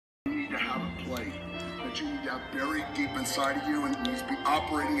to have at play, that you need to have buried deep inside of you, and it needs to be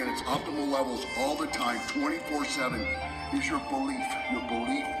operating at its optimal levels all the time, 24/7, is your belief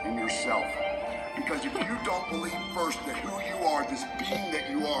in yourself. Because if you don't believe first that who you are, this being that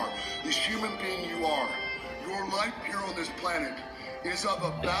you are, this human being you are, your life here on this planet is of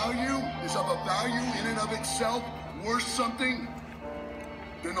a value in and of itself, worth something,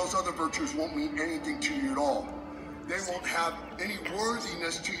 then those other virtues won't mean anything to you at all. They won't have any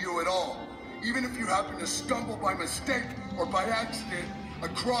worthiness to you at all. Even if you happen to stumble by mistake or by accident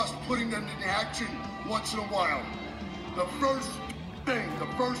across putting them into action once in a while. The first thing, the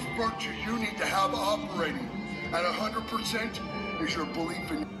first virtue you need to have operating at 100% is your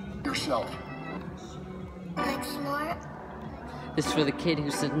belief in yourself. Thanks, Mark. This is for the kid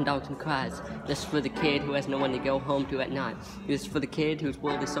who's sitting down and cries. This is for the kid who has no one to go home to at night. This is for the kid whose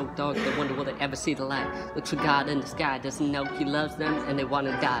world is so dark they wonder will they ever see the light. Looks for God in the sky, doesn't know he loves them and they want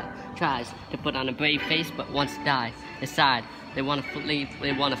to die. Tries to put on a brave face but wants to die. Inside, they want to leave,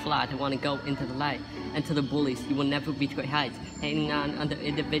 they want to fly, they want to go into the light. And to the bullies, you will never reach great heights. Hating on other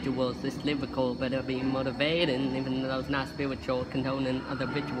individuals, this lyrical better be motivating. Even those not spiritual, condoning other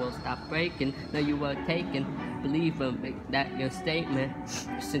rituals, stop breaking. Know you were taken, believe that your statement.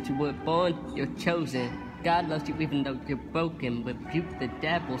 Since you were born, you're chosen. God loves you even though you're broken. Rebuke the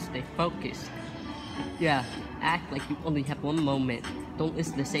devil, stay focused. Yeah, act like you only have one moment. Don't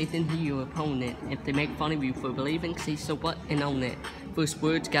listen to Satan, hear your opponent. If they make fun of you for believing, say so what and own it. First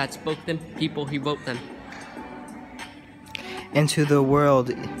words, God spoke them, people he wrote them. Into the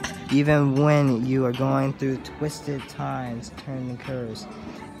world, even when you are going through twisted times, turning curves.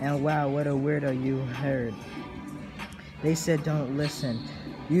 And wow, what a weirdo you heard. They said don't listen.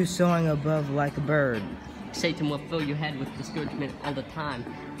 You soaring above like a bird. Satan will fill your head with discouragement all the time.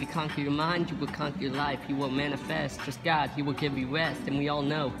 If you conquer your mind, you will conquer your life. He will manifest. Trust God, he will give you rest. And we all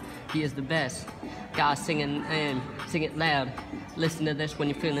know he is the best. God singing and sing it loud. Listen to this when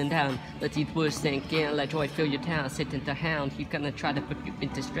you're feeling down. Let these words sink in, let joy fill your town. Satan's the hound, he's gonna try to put you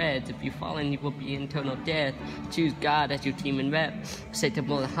into shreds. If you fall in, you will be eternal death. Choose God as your team and rep. Satan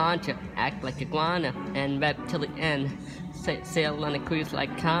will haunt you, act like iguana, and rep till the end. Sail on a cruise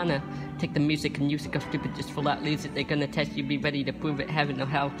like Kana. Take the music and use it, go stupid just for that leaves it. They're gonna test you, be ready to prove it. Heaven or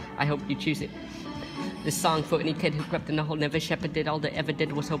hell, I hope you choose it. This song for any kid who crept in the hole, never shepherded. All they ever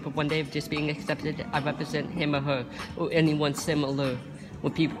did was hope of one day of just being accepted. I represent him or her, or anyone similar.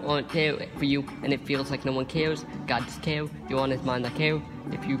 When people aren't there for you and it feels like no one cares, God does care, you're on his mind like air.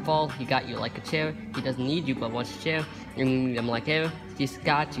 If you fall, he got you like a chair. He doesn't need you but wants to share. You need him like air. Jesus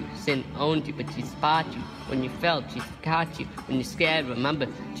got you. Sin owned you, but Jesus bought you. When you fell, Jesus got you. When you're scared, remember,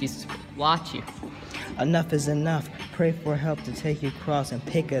 Jesus will watch you. Enough is enough. Pray for help to take your cross and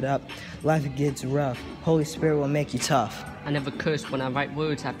pick it up. Life gets rough. Holy Spirit will make you tough. I never curse when I write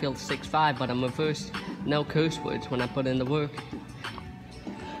words. I feel 6'5", but I'm reversed. No curse words when I put in the work.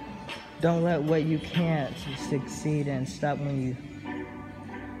 Don't let what you can't succeed in stop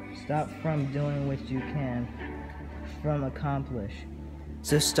from doing what you can from accomplish.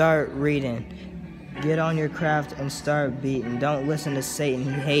 So start reading. Get on your craft and start beating. Don't listen to Satan,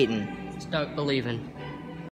 he hating. Start believing.